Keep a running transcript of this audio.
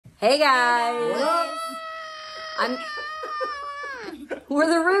Hey guys. We're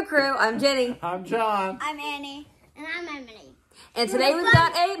the Roo Crew. I'm Jenny. I'm John. I'm Annie. And I'm Emily. And today we've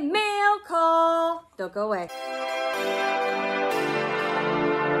got a mail call. Don't go away.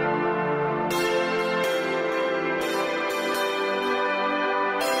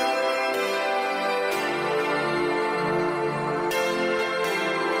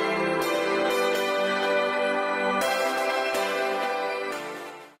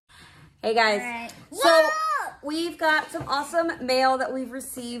 Hey guys. Right. So we've got some awesome mail that we've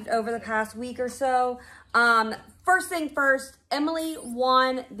received over the past week or so. First thing first, Emily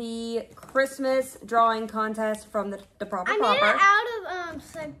won the Christmas drawing contest from the Proper I Popper. made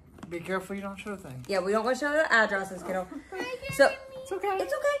it out of Be careful you don't show things. Yeah, we don't want to show the addresses, kiddo. So It's okay.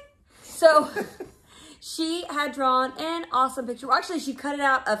 it's okay. So she had drawn an awesome picture. Well, actually, she cut it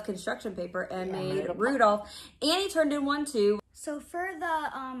out of construction paper and made Rudolph. Annie turned in one too. So for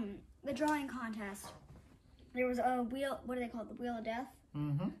the drawing contest, there was a wheel. What do they call it? The Wheel of Death.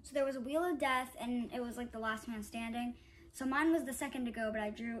 Mm-hmm. So there was a Wheel of Death, and it was like the last man standing. So mine was the second to go, but I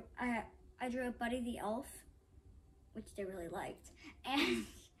drew a Buddy the Elf, which they really liked, and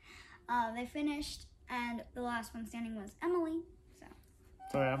they finished, and the last one standing was Emily.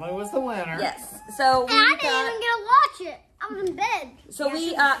 So Emily was the winner. Yes. So we I didn't even get to watch it. I was in bed. So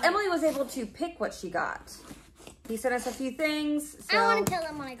Emily was able to pick what she got. He sent us a few things. So I want to tell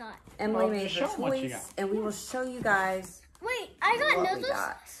them what I got. Emily Well, made show the 'em what you choice, got. and we will show you guys Wait, I got what we noodles.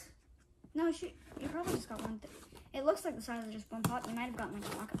 got. No, you probably just got one thing. It looks like the size of just one pop. You might have gotten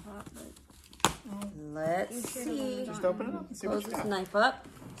like a rocket pop, but Let's You should've see. won. Just open it up and see Close what you this got. knife up.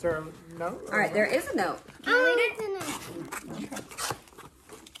 Is there a note? All right, there is a note. can you read it?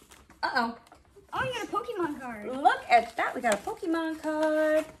 Uh-oh. Oh, you got a Pokemon card. Look at that. We got a Pokemon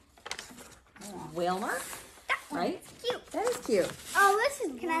card. Wilmer, right? Cute. That is cute. Oh, this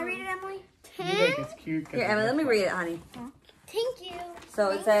is. Can I read it, Emily? You think it's cute? 'cause Here, Emily, let me read it, honey. Thank you. So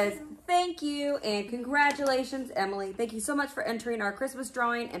it says, thank you and congratulations, Emily. Thank you so much for entering our Christmas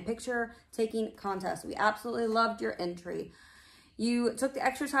drawing and picture taking contest. We absolutely loved your entry. You took the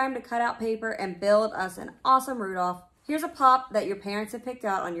extra time to cut out paper and build us an awesome Rudolph. Here's a pop that your parents have picked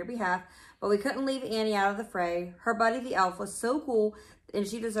out on your behalf, but we couldn't leave Annie out of the fray. Her Buddy the Elf was so cool and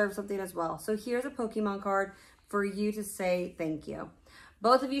she deserves something as well. So here's a Pokemon card for you to say thank you.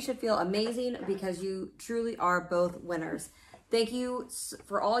 Both of you should feel amazing because you truly are both winners. Thank you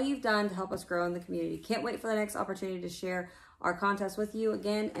for all you've done to help us grow in the community. Can't wait for the next opportunity to share our contest with you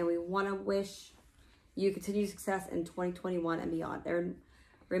again, and we want to wish you continued success in 2021 and beyond. And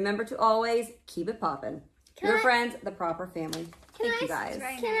remember to always keep it poppin'. Your friends, the Proper family. Thank you guys.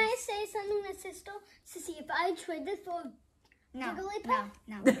 Can I say something to Sister? Sissy, if I trade this for No,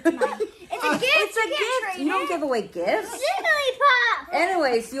 it's a gift. It's a gift. You don't give away gifts. Jigglypuff.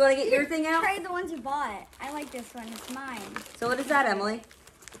 Anyway, so you want to get your thing out? Trade the ones you bought. I like this one. It's mine. So what is that, Emily?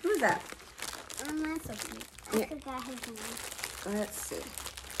 Who is that? That's so cute. Yeah. I forgot his name. Let's see.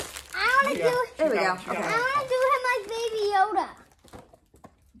 I want to do. There we go. got it. Okay. I want to do him like Baby Yoda.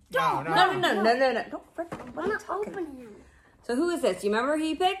 No. Don't frick. What are you I'm talking about? opening him. So who is this? You remember who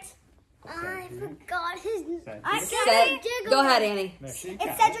you picked? I forgot his name. Ced- Go ahead, Annie. No, she It's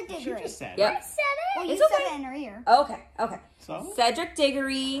got Cedric it. She Diggory. just said Yep. I said it. Well, you It's said okay. it in her ear. Okay. So? Cedric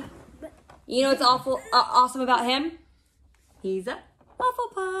Diggory. You know what's awesome about him? He's a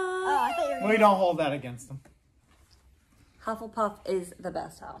Hufflepuff. Oh, I thought you were. We don't hold that against them. Hufflepuff is the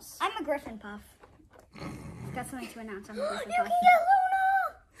best house. I'm a Griffin Puff. Got something to announce. I'm a Griffin You Puff. can get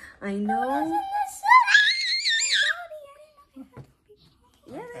I know.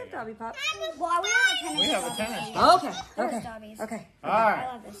 Yeah, they have Dobby Pop. Well, we have a tennis. We have a tennis. Okay. All I right.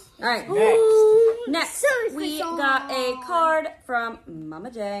 love this. All right. Next. Next, we got a card from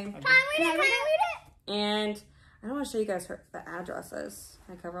Mama J. Can I read it? And I don't want to show you guys the addresses.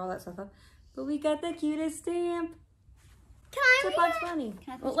 I cover all that stuff up. But we got the cutest stamp. Can I It's a Bugs Bunny.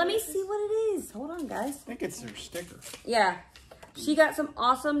 Well, let me see what it is. Hold on, guys. I think it's their sticker. Yeah. She got some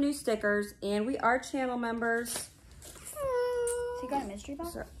awesome new stickers, and we are channel members. So you got a mystery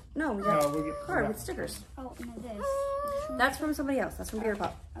box? So, no, we got No, a card with stickers. Oh, no, this. That's from somebody else. That's from Beer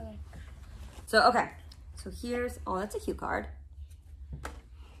Pop. Okay. So, okay. So here's, that's a cute card.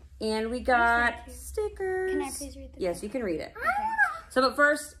 And we got stickers. Can I please read this? Yes, you can read it. Okay. So, but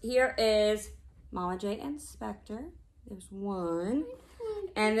first, here is Mama J and Spectre. There's one.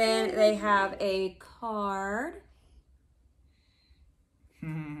 And then they have a card.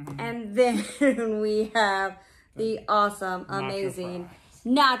 And then we have the awesome, amazing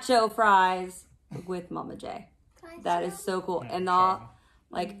nacho fries with Mama J. That is so cool. And the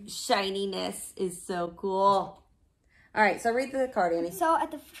like shininess is so cool. All right, so read the card, Annie. So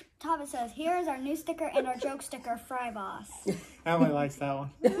at the top it says, "Here is our new sticker and our joke sticker, Fry Boss." Emily likes that one.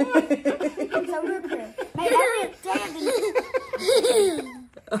 So we're crew. May every day of the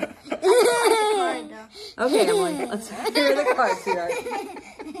Okay, Emily, let's hear the card, sweetheart.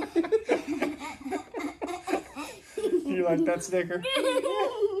 You like that sticker?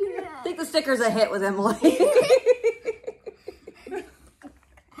 I think the sticker's a hit with Emily.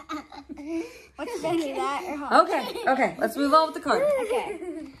 What's sticker that? Or hot? Okay, let's move on with the card. Okay.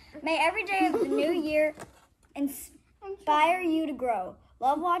 May every day of the new year inspire you to grow.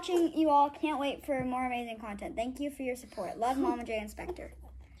 Love watching you all. Can't wait for more amazing content. Thank you for your support. Love, Mama J Inspector.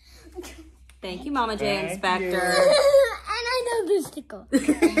 Thank you, Mama J Thank Inspector. you. And I know this sticker. I'm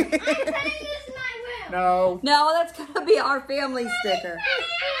putting this in my room. No. No, that's gonna be our family sticker.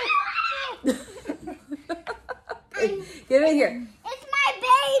 Get in here. It's my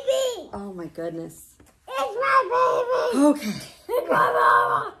baby. Oh my goodness. It's my baby. Okay. It's my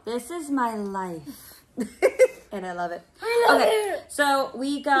mama. This is my life. And I love it. I love Okay, it. so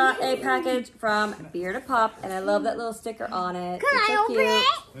we got a package from Bearded Pup, and I love that little sticker on it. Can It's so I open cute. it?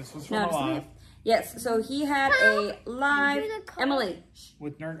 This was from No, Alive. yes, so he had a live. Do the card. Emily,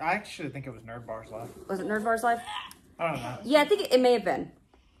 With Nerd. I actually think it was Nerd Bar's Live. was it Nerd Bars Live? I don't know. Yeah, I think it may have been.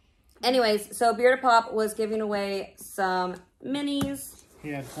 Anyways, so Bearded Pop was giving away some minis. He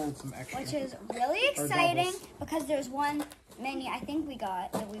had pulled some extra. Which is really Or exciting doubles. because there's one mini I think we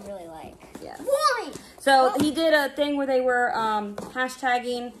got that we really like. Yes. Wally! So he did a thing where they were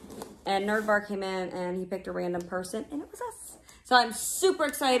hashtagging, and Nerd Bar came in and he picked a random person, and it was us. So I'm super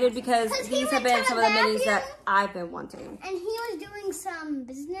excited because 'Cause he these have went been to some the of the minis that bathroom. I've been wanting. And he was doing some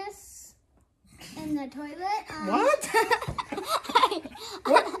business in the toilet. What?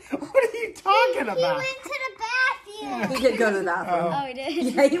 what? What are you talking He about? went to the bathroom. He did go to the bathroom. Oh, we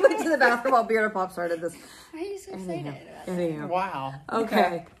did. Yeah, he went to the bathroom while Bearded Pop started this. Why are you so excited about that? Anyhow. Wow.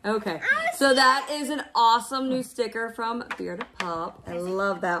 Okay. So that is an awesome new sticker from Bearded Pop. I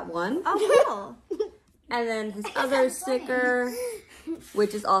love that one. Oh, cool. And then his other sticker,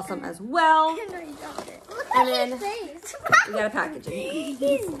 which is awesome as well. Look And at then his face. we got a package in here.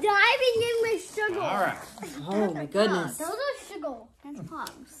 He's diving in with sugar. All right. Oh my goodness. Those are sugar. That's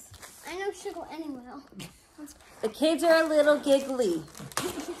pops. I know sugar anywhere. The kids are a little giggly.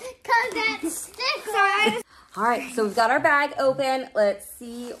 Cause that's sticker. All right, so we've got our bag open. Let's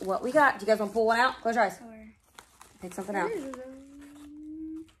see what we got. Do you guys want to pull one out? Close your eyes. Pick something out.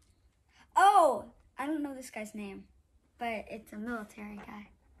 Oh, I don't know this guy's name, but it's a military guy.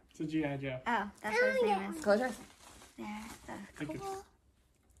 It's a G.I. Joe. Oh, that's what his name is. Close your eyes. Yeah, I that's think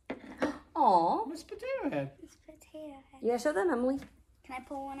it's Aw. Miss Potato Head. It's potato head. You gotta show them, Emily. Can I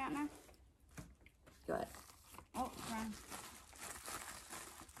pull one out now? Go ahead. Oh, wrong.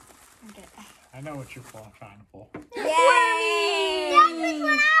 Okay. I know what you're trying to pull. Yay! That was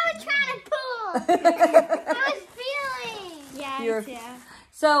what I was trying to pull. I was feeling. Yeah, You're- yeah.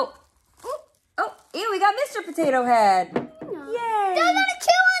 So, oh, ew, we got Mr. Potato Head. Those Yay. are the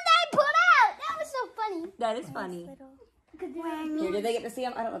two ones I put out. That was so funny. That is funny. Here, did they get to see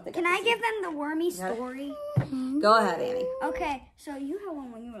him? I don't know if they Can got I to see give them the wormy got it? story? him. Go ahead, Annie. Okay, so you had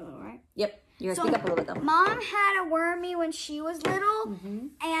one when you were little, right? Yep. You're So- gonna speak up a little bit, though. Mom had a wormy when she was little, Mm-hmm.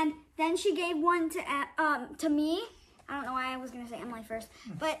 and then she gave one to me. I don't know why I was gonna say Emily first,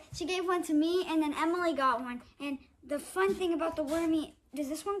 but she gave one to me, and then Emily got one. And the fun thing about the wormy, does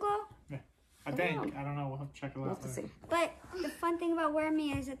this one glow? I think. I don't know. We'll have to check it We'll out. have to see. But the fun thing about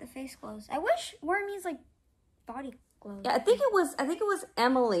wormy is that the face glows. I wish wormy's like body glows. Yeah, I think it was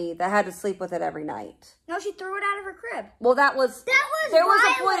Emily that had to sleep with it every night. No, she threw it out of her crib. Well, that was That was there was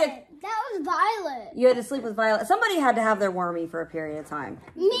a Violet. point That was Violet. you had to sleep with Violet. Somebody had to have their wormy for a period of time.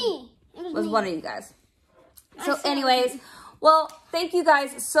 Me. It was It was me. one of you guys. So, anyways, well, thank you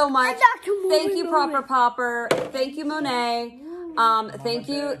guys so much. Dr. Thank you, Moore. Proper Popper. Thank you, Monet. Thank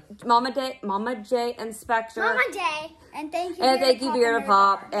you, Mama J Inspector. Mama J. And thank you, And thank you, Bearded Nerd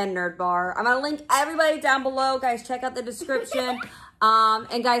Pop Bar. and Nerd Bar. I'm gonna link everybody down below, guys. Check out the description.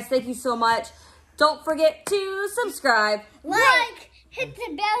 And guys, thank you so much. Don't forget to subscribe. Like, hit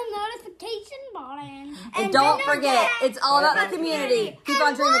the bell notification button. And don't forget, it's all about the community. Keep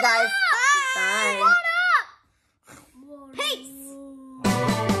on dreaming, guys. Bye.